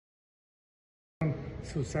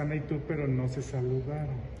Susana y tú, pero no se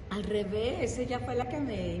saludaron. Al revés, ella fue la que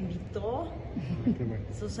me invitó. Qué bueno.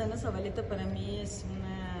 Susana Zabaleta para mí es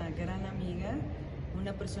una gran amiga,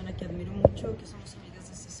 una persona que admiro mucho, que somos amigas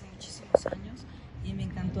desde hace muchísimos años y me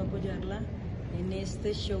encantó apoyarla en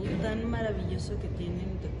este show tan maravilloso que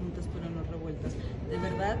tienen de Juntas pero no Revueltas. De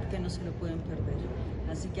verdad que no se lo pueden perder.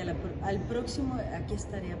 Así que al próximo aquí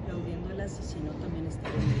estaré aplaudiéndolas y si no también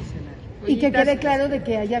estaré en el escenario. Y que quede claro de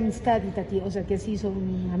que hay amistad, ITATÍ, o sea que sí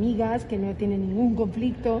son amigas, que no tienen ningún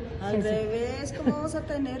conflicto. Al revés, ¿cómo vamos a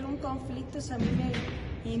tener un conflicto? Si a mí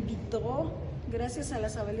me invitó, gracias a la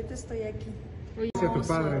Zabaleta estoy aquí.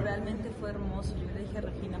 Hermoso, realmente fue hermoso. Yo le dije a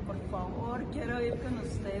Regina, por favor, quiero ir con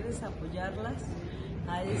ustedes a apoyarlas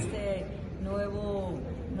a este nuevo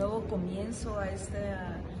comienzo, a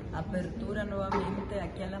esta apertura nuevamente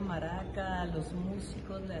aquí a La Maraka, a los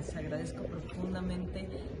músicos. Les agradezco profundamente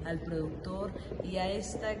al productor y a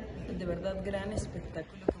esta de verdad gran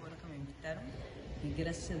espectáculo. Que bueno que me invitaron y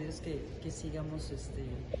gracias a Dios que sigamos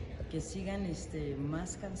que sigan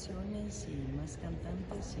más canciones y más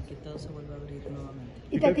cantantes y que todo se vuelva a abrir nuevamente.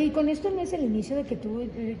 ITATÍ, ¿con esto no es el inicio de que tú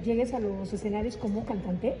llegues a los escenarios como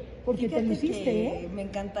cantante? Porque fíjate te luciste, me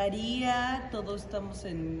encantaría, todos estamos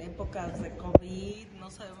en épocas de COVID, no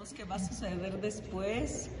sabemos qué va a suceder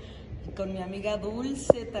después. Con mi amiga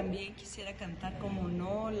Dulce también quisiera cantar, como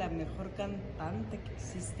no, la mejor cantante que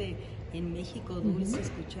existe en México, Dulce,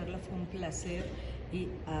 escucharla fue un placer. Y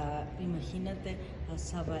imagínate a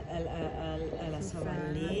la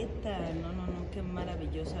Zabaleta, no, qué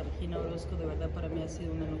maravillosa, Regina, Orozco, de verdad para mí ha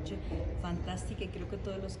sido una noche fantástica y creo que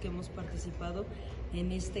todos los que hemos participado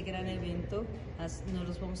en este gran evento nos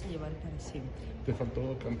los vamos a llevar para siempre. Te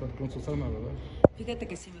faltó cantar con Susana, ¿verdad? Fíjate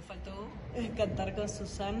que sí me faltó cantar con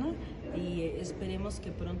Susana y esperemos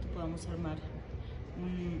que pronto podamos armar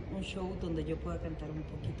un show donde yo pueda cantar un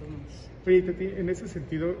poquito más. Oye, Tati, en ese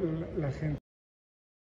sentido, la gente